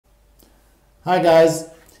Hi guys,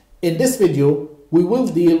 in this video we will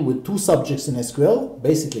deal with two subjects in SQL,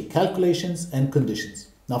 basically calculations and conditions.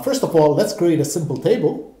 Now first of all, let's create a simple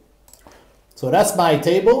table. So that's my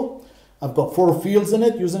table. I've got 4 fields in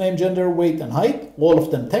it: username, gender, weight and height, all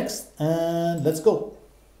of them text, and let's go.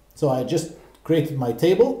 So I just created my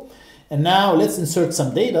table and now let's insert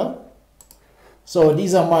some data. So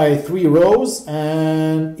these are my 3 rows,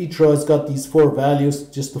 and each row has got these 4 values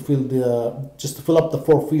just to fill up the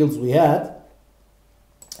 4 fields we had,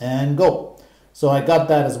 and go. So I got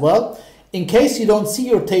that as well. In case you don't see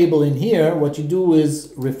your table in here, what you do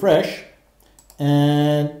is refresh,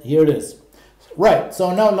 and here it is. Right,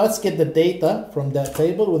 so now let's get the data from that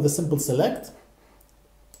table with a simple select.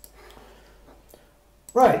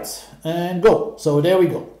 Right, and go. So there we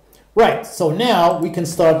go. Right, so now we can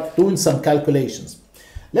start doing some calculations.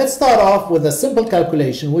 Let's start off with a simple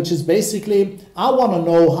calculation, which is basically, I want to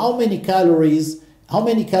know how many calories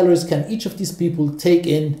can each of these people take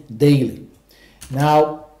in daily.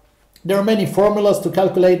 Now, there are many formulas to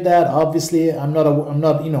calculate that. Obviously, I'm not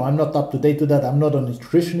up to date with that. I'm not a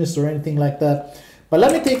nutritionist or anything like that. But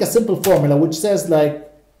let me take a simple formula which says, like,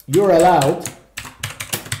 you're allowed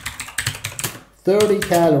 30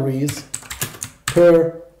 calories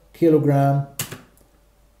per kilogram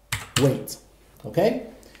weight. Okay,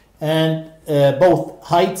 and both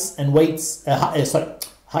heights and weights.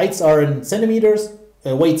 Heights are in centimeters,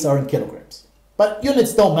 weights are in kilograms. But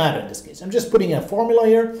units don't matter in this case. I'm just putting a formula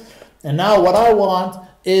here. And now what I want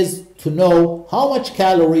is to know how much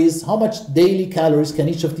calories, how much daily calories can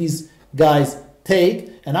each of these guys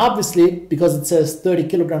take. And obviously, because it says 30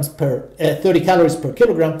 calories per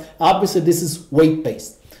kilogram, obviously this is weight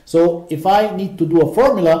based. So if I need to do a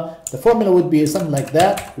formula, the formula would be something like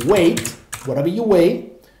that: weight, whatever you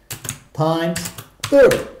weigh, times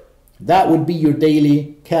 30. That would be your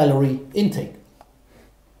daily calorie intake.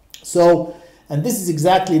 So, and this is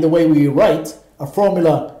exactly the way we write a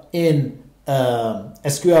formula in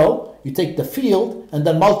SQL. You take the field and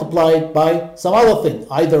then multiply it by some other thing,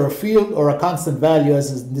 either a field or a constant value,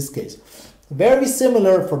 as is in this case. Very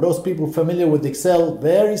similar for those people familiar with Excel,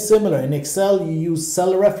 very similar. In Excel, you use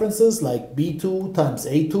cell references like B2 times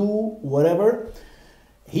A2, whatever.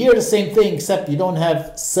 Here, the same thing, except you don't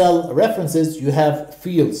have cell references, you have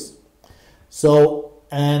fields. So,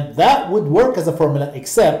 and that would work as a formula,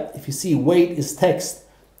 except if you see weight is text,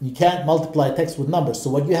 you can't multiply text with numbers. So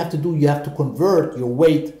what you have to do, you have to convert your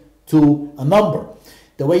weight to a number.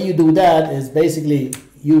 The way you do that is basically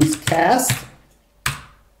use cast,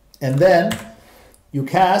 and then you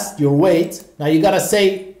cast your weight. Now you gotta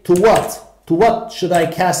say to what? To what should I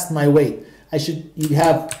cast my weight? You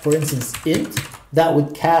have, for instance, int. That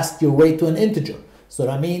would cast your weight to an integer. So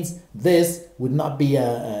that means this would not be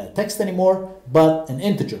a text anymore, but an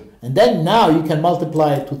integer. And then now you can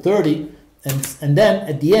multiply it to 30. And then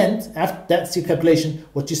at the end, after that's your calculation,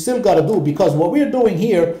 what you still got to do, because what we're doing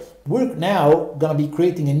here, we're now going to be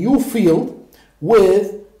creating a new field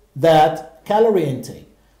with that calorie intake.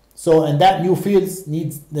 So, and that new field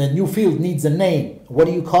needs a name. What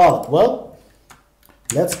do you call it? Well,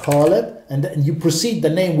 let's call it, and then you precede the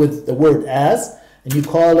name with the word as, and you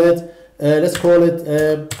call it, let's call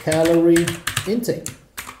it calorie intake.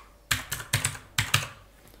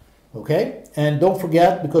 Okay, and don't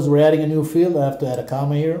forget, because we're adding a new field, I have to add a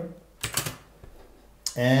comma here.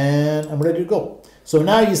 And I'm ready to go. So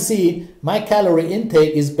now you see my calorie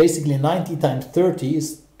intake is basically 90 times 30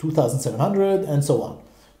 is 2,700, and so on.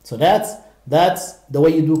 So that's the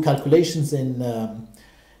way you do calculations in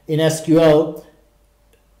SQL.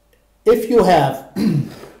 If you have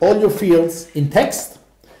all your fields in text,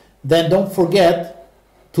 then don't forget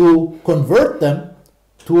to convert them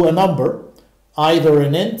to a number, either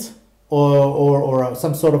an int or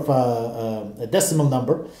some sort of a decimal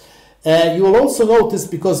number. You will also notice,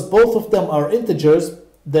 because both of them are integers,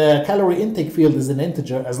 the calorie intake field is an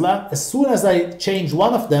integer. As soon as I change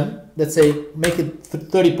one of them, let's say make it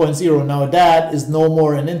 30.0, now that is no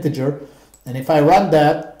more an integer. And if I run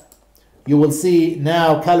that, you will see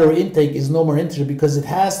now calorie intake is no more integer, because it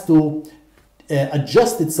has to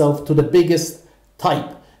adjust itself to the biggest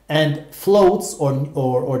type. And floats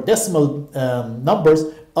or decimal numbers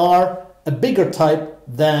are a bigger type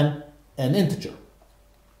than an integer.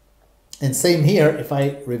 And same here, if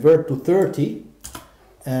I revert to 30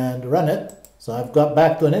 and run it, so I've got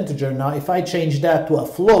back to an integer. Now if I change that to a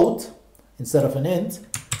float instead of an int,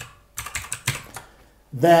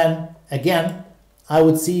 then again I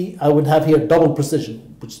would have here double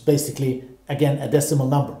precision, which is basically again a decimal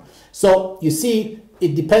number. So you see,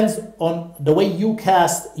 it depends on the way you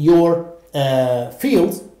cast your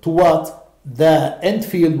fields to what the end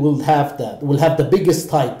field will have. That will have the biggest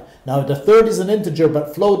type, Now the third is an integer,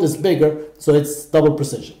 but float is bigger, so it's double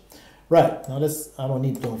precision. Right, now I don't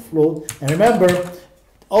need to float. And remember,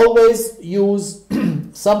 always use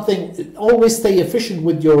something, always stay efficient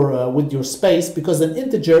with your space, because an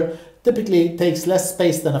integer typically takes less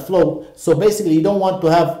space than a float. So basically you don't want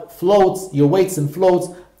to have floats, your weights and floats,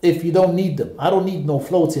 if you don't need them. I don't need no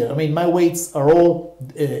floats here. I mean, my weights are all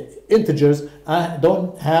integers. I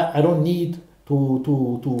don't need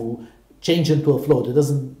to change into a float. It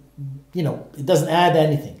doesn't, it doesn't add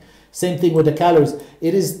anything. Same thing with the calories.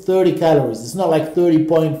 It is 30 calories. It's not like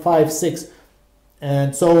 30.56.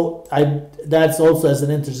 And so that's also as an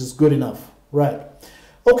integer is good enough, right?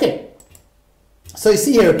 Okay. So you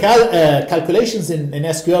see here, calculations in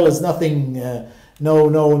SQL is nothing,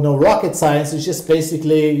 no rocket science. It's just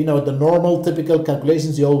basically, the normal, typical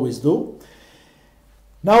calculations you always do.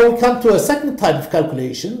 Now we come to a second type of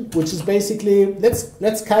calculation, which is basically,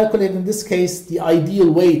 let's calculate in this case the ideal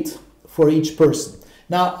weight for each person.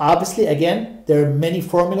 Now, obviously, again, there are many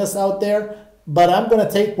formulas out there, but I'm going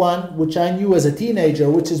to take one which I knew as a teenager,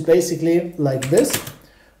 which is basically like this.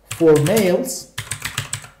 For males,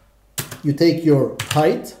 you take your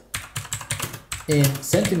height in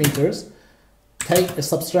centimeters,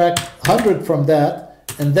 subtract 100 from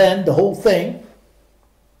that, and then the whole thing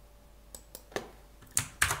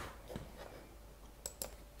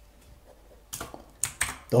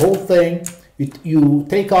you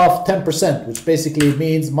take off 10%, which basically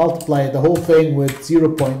means multiply the whole thing with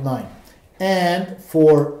 0.9. And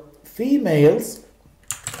for females,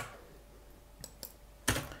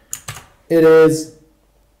 it is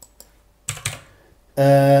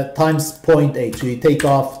times 0.8. So you take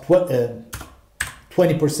off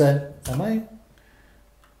 20%. Am I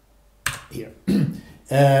here?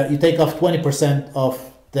 You take off 20% of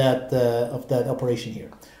that operation here.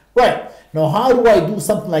 Right. Now, how do I do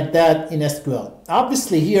something like that in SQL?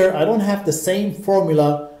 Obviously, here I don't have the same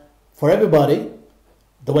formula for everybody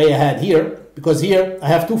the way I had here, because here I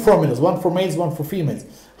have two formulas, one for males, one for females.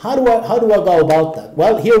 How do I go about that?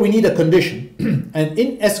 Well, here we need a condition. And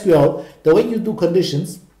in SQL, the way you do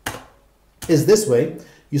conditions is this way.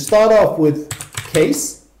 You start off with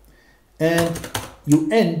case, and you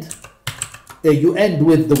end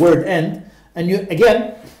with the word end. And you,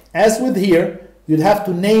 again, as with here, you'd have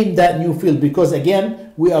to name that new field, because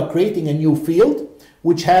again, we are creating a new field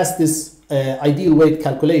which has this ideal weight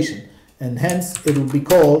calculation, and hence it will be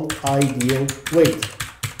called ideal weight.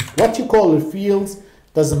 What you call the fields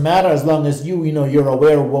doesn't matter, as long as you're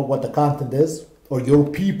aware of what the content is, or your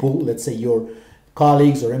people, let's say your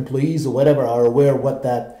colleagues or employees or whatever, are aware what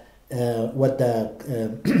the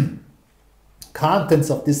contents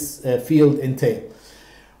of this field entail.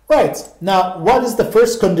 Right, now what is the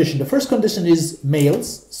first condition? The first condition is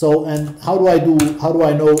males. So, and how do I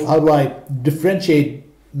differentiate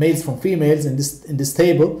males from females in this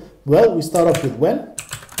table? Well, we start off with when,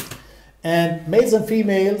 and males and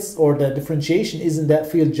females, or the differentiation is in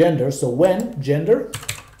that field gender. So when gender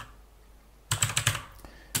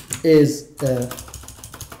is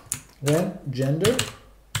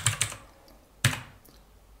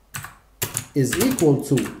equal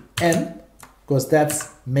to n, because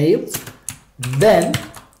that's males, then,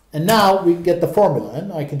 and now we get the formula,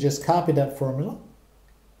 and I can just copy that formula,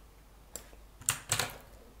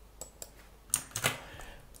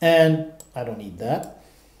 and I don't need that,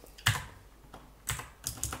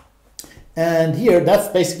 and here that's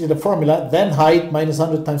basically the formula. Then height minus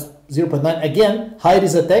 100 times 0.9. Again, height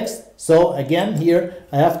is a text, so again here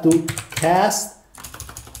I have to cast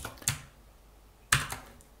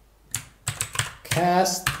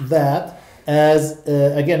that as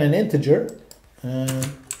again an integer,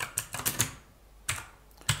 and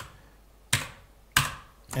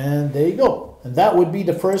there you go, and that would be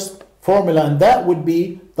the first formula, and that would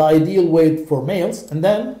be the ideal weight for males. And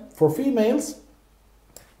then for females,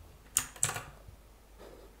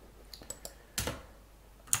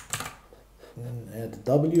 and add the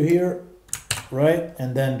W here, right,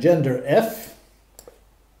 and then gender F,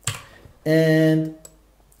 and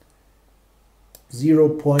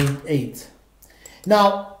 0.8.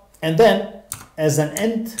 Now, and then as an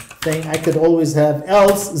end thing, I could always have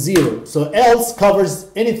else 0. So else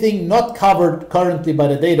covers anything not covered currently by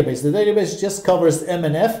the database. The database just covers M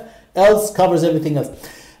and F. Else covers everything else.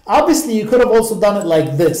 Obviously, you could have also done it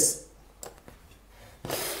like this.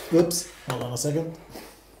 Oops, hold on a second.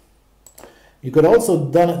 You could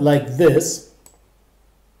also done it like this.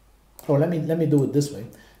 Oh, let me do it this way.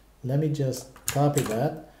 Let me just copy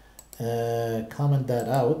that. Comment that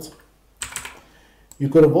out. You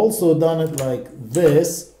could have also done it like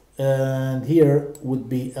this, and here would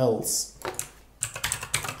be else.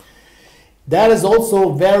 That is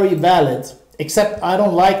also very valid, except I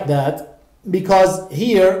don't like that, because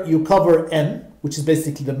here you cover M, which is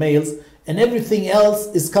basically the males, and everything else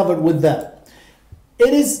is covered with that.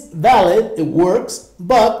 It is valid, it works,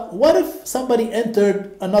 but what if somebody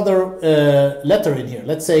entered another letter in here?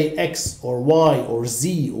 Let's say X or Y or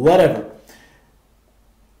Z, whatever.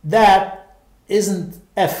 That isn't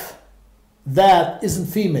F. That isn't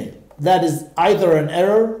female. That is either an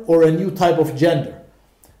error or a new type of gender.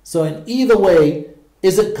 So in either way,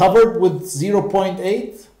 is it covered with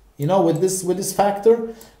 0.8? You know, with this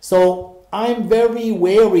factor? So I'm very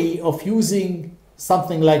wary of using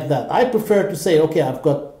something like that. I prefer to say, okay, I've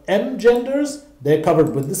got M genders, they're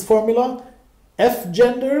covered with this formula. F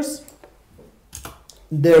genders,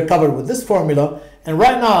 they're covered with this formula. And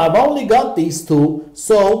right now I've only got these two.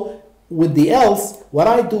 So with the else, what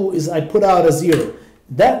I do is I put out a 0.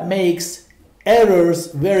 That makes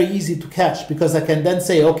errors very easy to catch, because I can then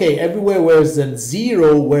say, okay, everywhere where there's a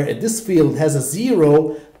 0, where this field has a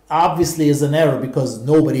 0, obviously is an error because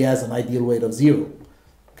nobody has an ideal weight of 0.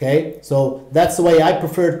 Okay, so that's the way I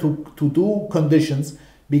prefer to do conditions,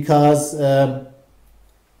 because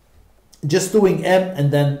just doing M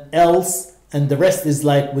and then else and the rest is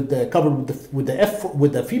like with the covered with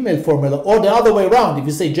the female formula, or the other way around. If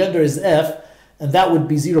you say gender is F, and that would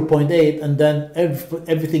be 0.8, and then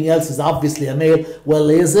everything else is obviously a male. Well,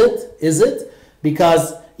 is it? Is it?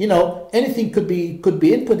 Because, you know, anything could be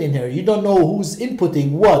input in here. You don't know who's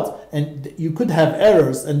inputting what, and you could have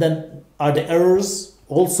errors, and then are the errors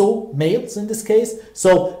also males in this case?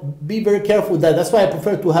 So be very careful with that. That's why I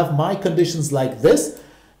prefer to have my conditions like this,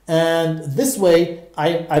 and this way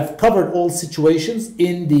I've covered all situations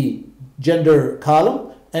in the gender column.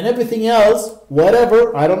 And everything else,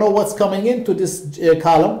 whatever, I don't know what's coming into this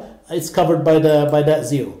column, it's covered by that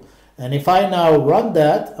 0. And if I now run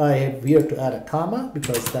that, I have here to add a comma,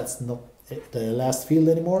 because that's not the last field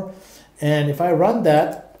anymore. And if I run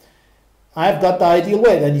that, I've got the ideal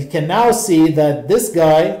weight. And you can now see that this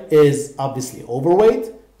guy is obviously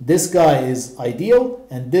overweight, this guy is ideal,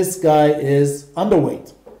 and this guy is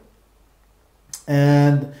underweight.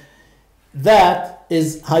 And that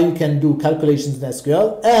is how you can do calculations in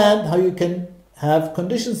SQL, and how you can have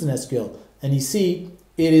conditions in SQL. And you see,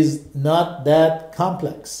 it is not that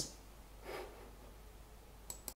complex.